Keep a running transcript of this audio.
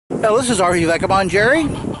Well, this is R.V. Vagabond Jerry,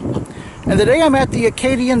 and today I'm at the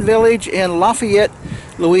Acadian Village in Lafayette,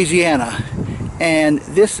 Louisiana. And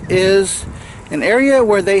this is an area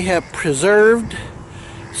where they have preserved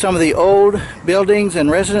some of the old buildings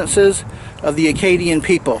and residences of the Acadian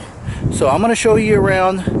people. So I'm going to show you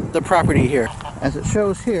around the property here. As it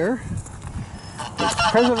shows here,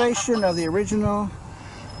 it's preservation of the original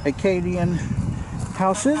Acadian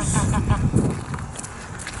houses.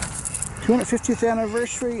 250th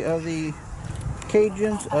anniversary of the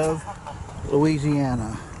Cajuns of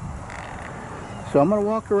Louisiana. So I'm going to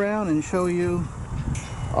walk around and show you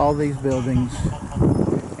all these buildings.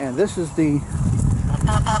 And this is the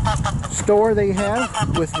store they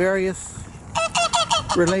have with various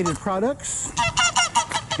related products.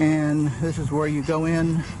 And this is where you go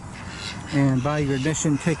in and buy your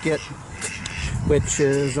admission ticket, which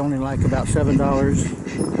is only like about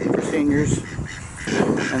 $7 for seniors.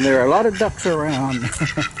 And there are a lot of ducks around.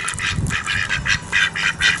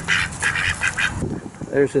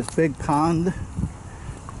 There's this big pond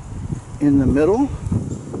in the middle.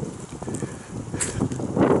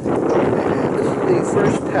 And this is the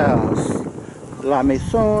first house, La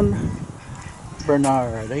Maison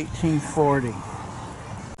Bernard, 1840.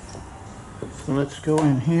 So let's go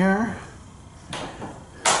in here.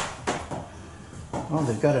 Oh,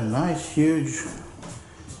 they've got a nice huge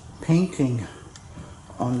painting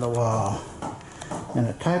on the wall, and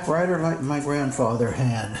a typewriter like my grandfather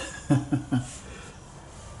had.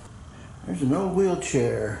 There's an old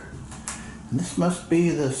wheelchair, and this must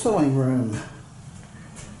be the sewing room.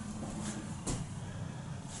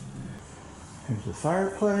 There's the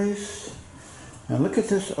fireplace, and look at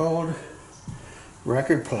this old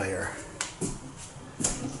record player.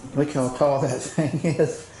 Look how tall that thing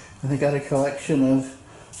is. And they got a collection of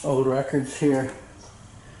old records here.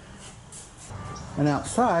 And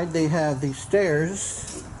outside they have these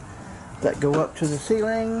stairs that go up to the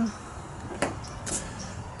ceiling,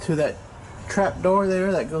 to that trap door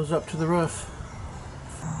there that goes up to the roof.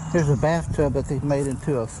 Here's a bathtub that they've made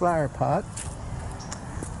into a flower pot.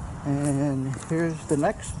 And here's the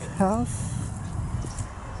next house.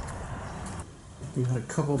 You got a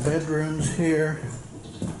couple bedrooms here.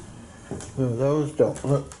 Well, those don't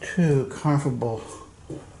look too comfortable.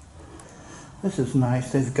 This is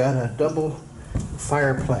nice. They've got a double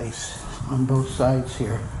fireplace on both sides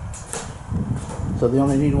here. So they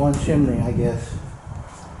only need one chimney, I guess.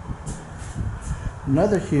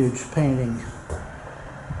 Another huge painting.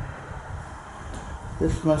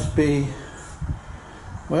 This must be,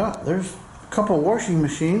 well, there's a couple washing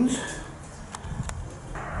machines.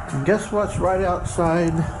 And guess what's right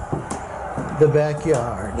outside the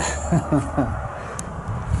backyard?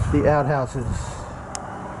 The outhouses.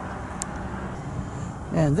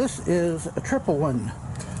 And this is a triple one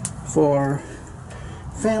for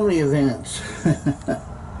family events.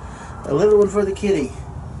 A little one for the kitty.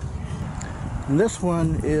 And this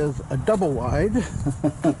one is a double wide.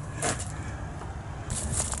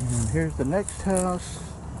 And here's the next house.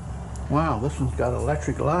 Wow, this one's got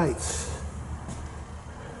electric lights.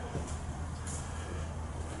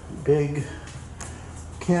 Big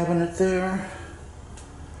cabinet there.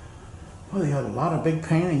 Well, they got a lot of big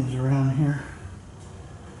paintings around here.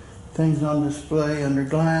 Things on display under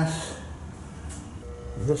glass.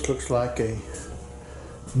 This looks like a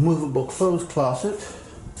movable clothes closet.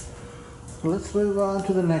 So let's move on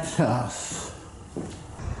to the next house.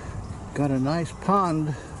 Got a nice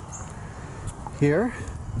pond here.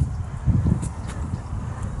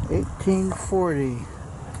 1840.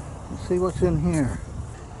 Let's see what's in here.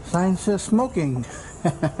 Sign says smoking.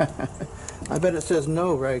 I bet it says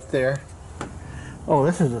no right there. Oh,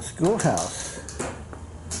 this is a schoolhouse.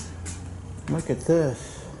 Look at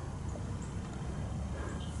this.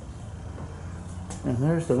 And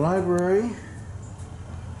there's the library.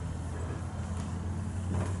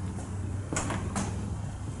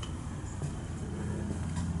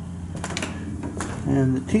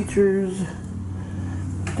 And the teacher's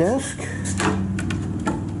desk.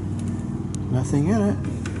 Nothing in it.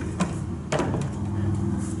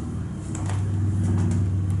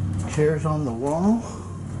 Chairs on the wall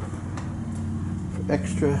for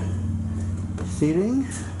extra seating.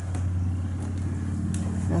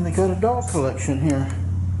 And they got a doll collection here.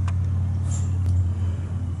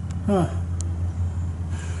 Huh.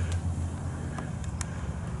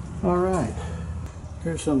 Alright.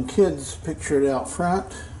 Here's some kids pictured out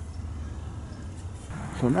front.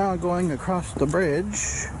 So now going across the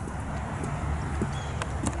bridge.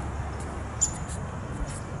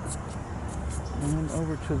 And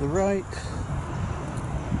over to the right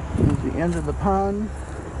is the end of the pond.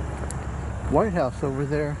 White House over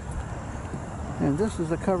there. And this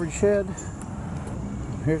is a covered shed.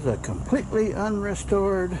 Here's a completely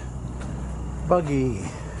unrestored buggy.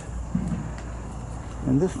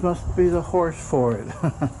 And this must be the horse for it.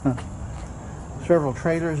 Several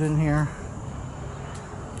trailers in here.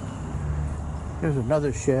 Here's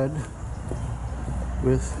another shed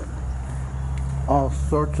with all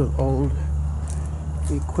sorts of old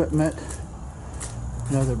equipment.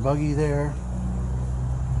 Another buggy there.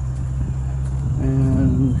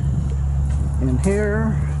 And in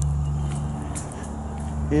here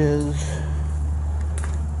is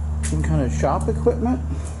some kind of shop equipment.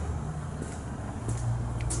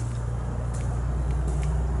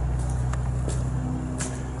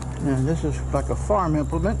 And this is like a farm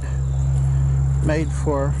implement made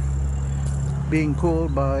for being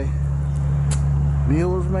pulled by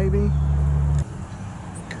mules, maybe.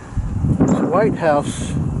 This White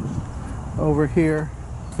House over here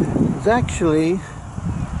is actually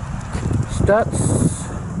Stutz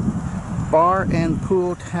Bar and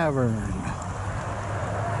Pool Tavern.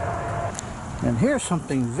 And here's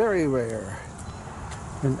something very rare.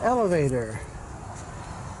 An elevator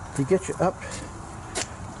to get you up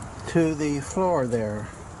to the floor there.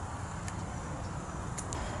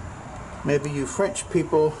 Maybe you French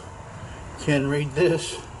people can read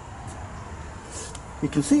this. You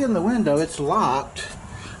can see in the window it's locked,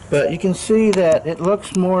 but you can see that it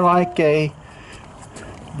looks more like a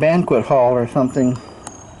banquet hall or something.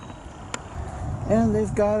 And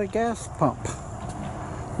they've got a gas pump.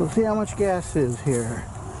 We'll see how much gas is here.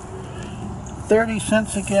 30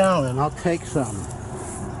 cents a gallon. I'll take some.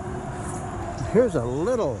 Here's a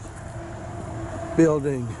little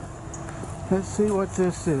building. Let's see what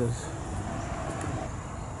this is.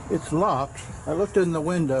 It's locked. I looked in the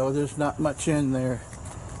window. There's not much in there.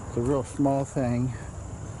 It's a real small thing.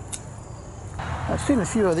 I've seen a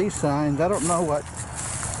few of these signs. I don't know what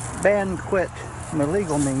banquet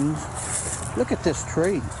illegal means. Look at this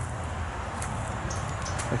tree.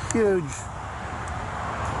 A huge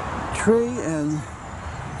tree, and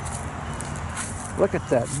look at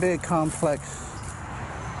that big complex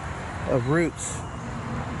of roots.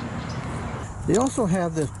 They also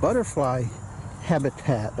have this butterfly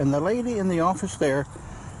habitat, and the lady in the office there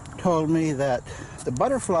told me that the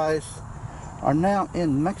butterflies are now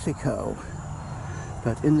in Mexico,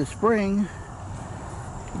 but in the spring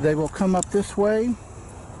they will come up this way,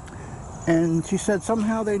 and she said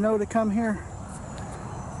somehow they know to come here.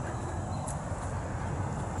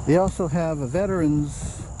 They also have a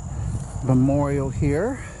veterans memorial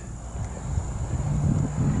here,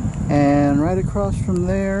 and right across from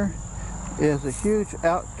there is a huge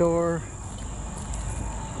outdoor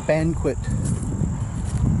banquet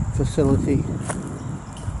facility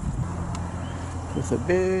with a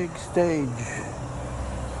big stage.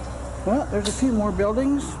 Well, there's a few more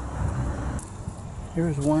buildings.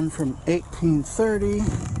 Here's one from 1830.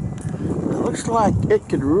 It looks like it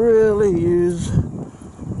could really use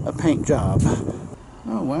a paint job.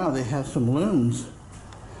 Oh wow, they have some looms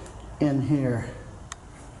in here.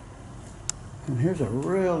 And here's a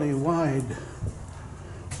really wide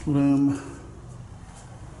loom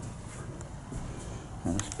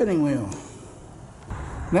and a spinning wheel.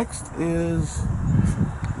 Next is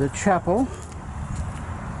the chapel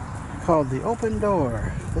called the Open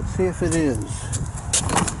Door. Let's see if it is.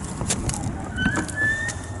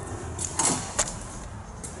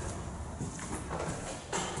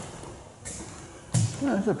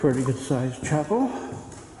 That's a pretty good sized chapel.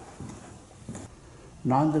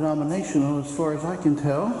 Non-denominational as far as I can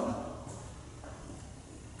tell.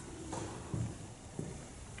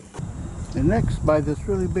 And next, by this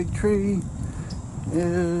really big tree,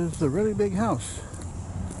 is a really big house.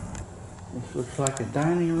 This looks like a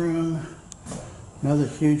dining room. Another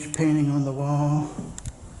huge painting on the wall.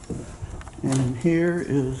 And here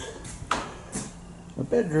is a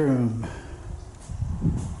bedroom.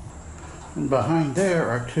 And behind there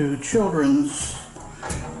are two children's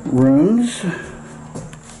rooms.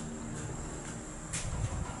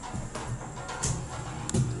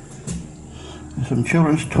 Some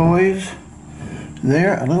children's toys.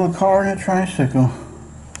 There, a little car and a tricycle.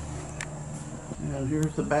 And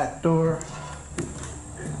here's the back door.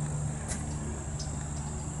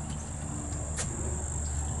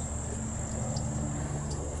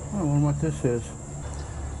 I wonder what this is.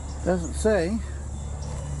 Doesn't say.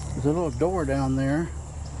 There's a little door down there.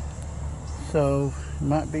 So it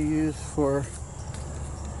might be used for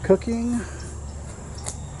cooking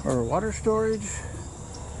or water storage.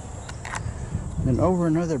 And over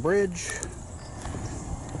another bridge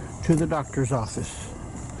to the doctor's office.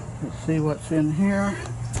 Let's see what's in here.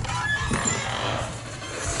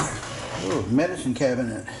 Oh, medicine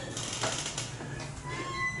cabinet.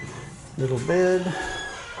 Little bed.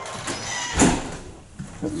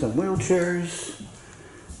 Got some wheelchairs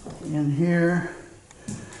in here.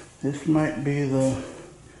 This might be the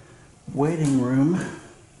waiting room.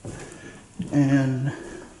 And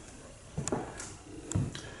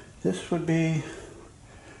this would be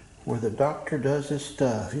where the doctor does his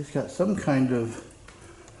stuff. He's got some kind of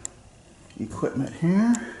equipment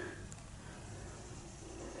here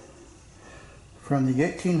from the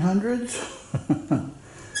 1800s.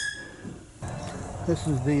 This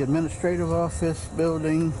is the administrative office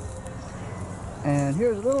building, and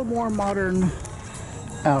here's a little more modern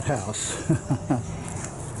outhouse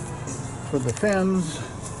for the Finns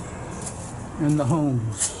and the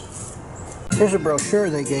homes. Here's a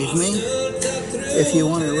brochure they gave me if you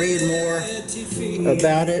want to read more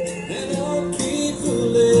about it.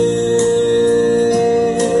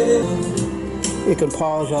 You can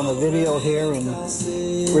pause on the video here and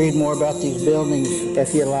read more about these buildings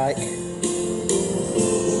if you like.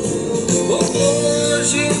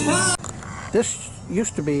 This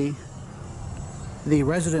used to be the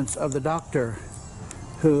residence of the doctor,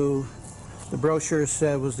 who the brochure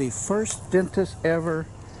said was the first dentist ever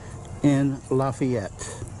in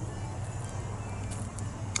Lafayette.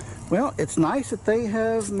 Well, it's nice that they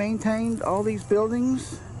have maintained all these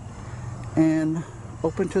buildings and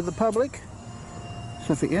open to the public.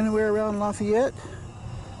 So if you're anywhere around Lafayette,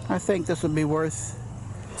 I think this would be worth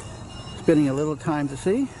spending a little time to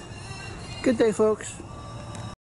see. Good day, folks.